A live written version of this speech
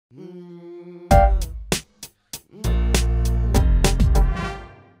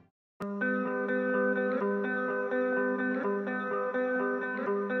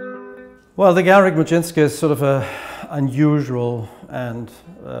Well, the Galerie Gmurzynska is sort of an unusual and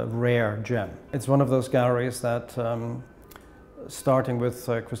rare gem. It's one of those galleries that, starting with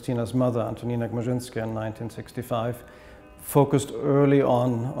Christina's mother, Antonina Gmurzynska, in 1965, focused early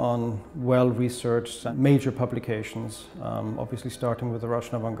on well-researched major publications, obviously starting with the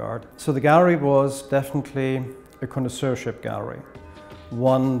Russian avant-garde. So the gallery was definitely a connoisseurship gallery,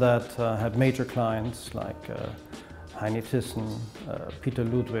 one that had major clients like Heine Thyssen, Peter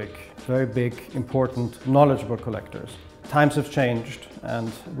Ludwig, very big, important, knowledgeable collectors. Times have changed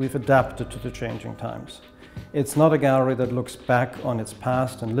and we've adapted to the changing times. It's not a gallery that looks back on its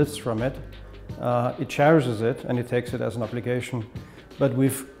past and lives from it. It cherishes it and it takes it as an obligation, but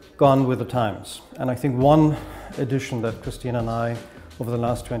we've gone with the times. And I think one addition that Christina and I over the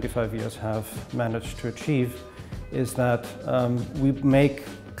last 25 years have managed to achieve is that we make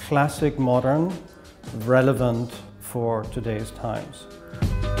classic modern relevant for today's times.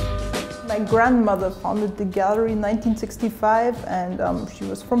 My grandmother founded the gallery in 1965 and she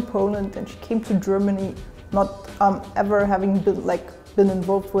was from Poland and she came to Germany not ever having been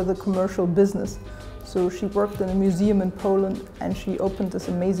involved with a commercial business. So she worked in a museum in Poland and she opened this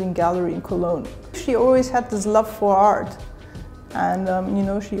amazing gallery in Cologne. She always had this love for art and you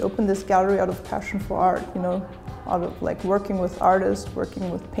know, she opened this gallery out of passion for art, you know, out of like working with artists, working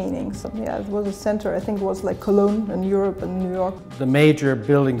with paintings. Yeah, it was a center, I think it was like Cologne in Europe and New York. The major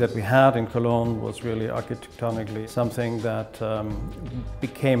building that we had in Cologne was really architectonically something that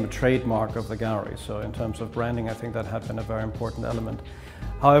became a trademark of the gallery. So in terms of branding, I think that had been a very important element.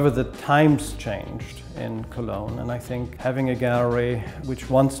 However, the times changed in Cologne, and I think having a gallery which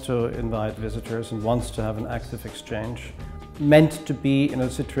wants to invite visitors and wants to have an active exchange meant to be in a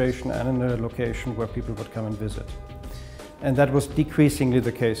situation and in a location where people would come and visit. And that was decreasingly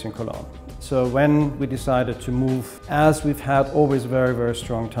the case in Cologne. So when we decided to move, as we've had always very, very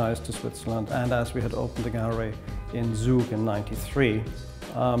strong ties to Switzerland, and as we had opened the gallery in Zug in '93,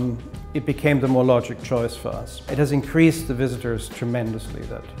 it became the more logical choice for us. It has increased the visitors tremendously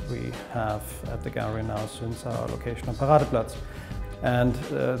that we have at the gallery now since our location on Paradeplatz. And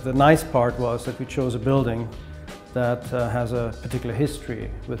the nice part was that we chose a building that has a particular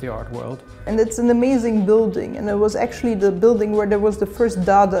history with the art world. And it's an amazing building, and it was actually the building where there was the first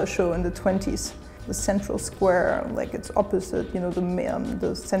Dada show in the 20s. The central square, like it's opposite, you know,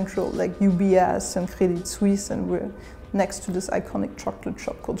 the central, like UBS and Credit Suisse, and we're next to this iconic chocolate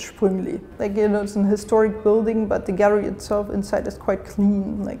shop called Sprüngli. Like, you know, it's an historic building, but the gallery itself inside is quite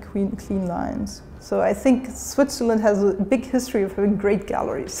clean, like clean lines. So I think Switzerland has a big history of having great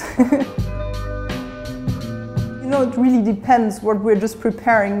galleries. You know, it really depends what we're just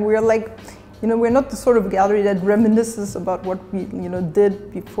preparing. We're like, you know, we're not the sort of gallery that reminisces about what we, you know,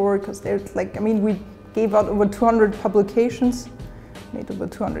 did before, because there's like, I mean, we gave out over 200 publications, made over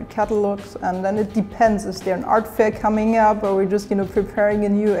 200 catalogs, and then it depends, is there an art fair coming up, or we're just, you know, preparing a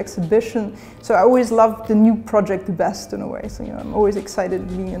new exhibition. So I always love the new project the best in a way, so, you know, I'm always excited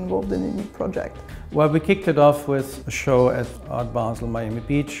being involved in a new project. Well, we kicked it off with a show at Art Basel, Miami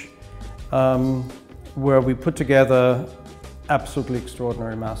Beach, where we put together absolutely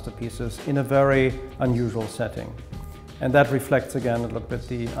extraordinary masterpieces in a very unusual setting. And that reflects again a little bit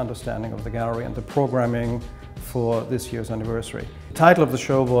the understanding of the gallery and the programming for this year's anniversary. The title of the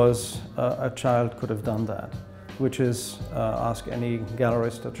show was A Child Could Have Done That, which is, ask any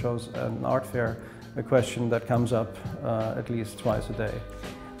gallerist that shows an art fair, a question that comes up at least twice a day.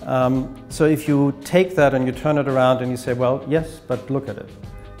 So if you take that and you turn it around and you say, well, yes, but look at it.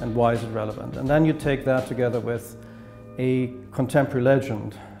 And why is it relevant? And then you take that together with a contemporary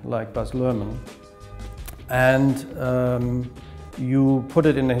legend like Bas Luhrmann, and you put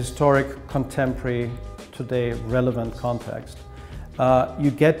it in a historic, contemporary, today relevant context.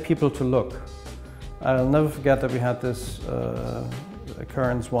 You get people to look. I'll never forget that we had this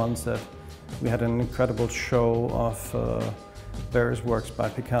occurrence once that we had an incredible show of various works by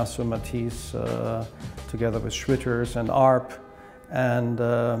Picasso, Matisse, together with Schwitters and Arp. And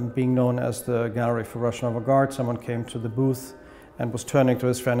being known as the Gallery for Russian Avant-Garde, someone came to the booth and was turning to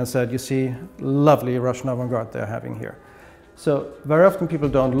his friend and said, you see, lovely Russian avant-garde they're having here. So very often people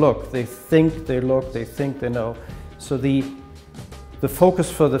don't look, they think they look, they think they know. So the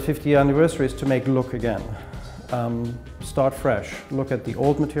focus for the 50th anniversary is to make look again. Start fresh, look at the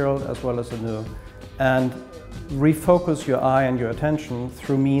old material as well as the new, and refocus your eye and your attention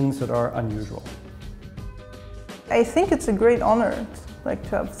through means that are unusual. I think it's a great honor, like,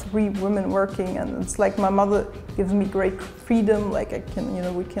 to have 3 women working, and it's like my mother gives me great freedom, like I can, you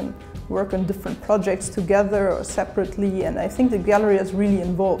know, we can work on different projects together or separately, and I think the gallery is really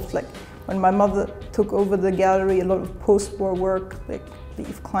involved. Like, when my mother took over the gallery, a lot of post-war work, like the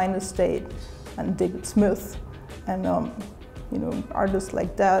Yves Klein estate and David Smith, and you know, artists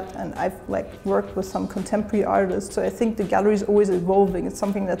like that. And I've like worked with some contemporary artists, so I think the gallery is always evolving. It's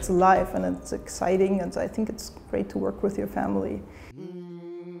something that's alive and it's exciting, and so I think it's great to work with your family.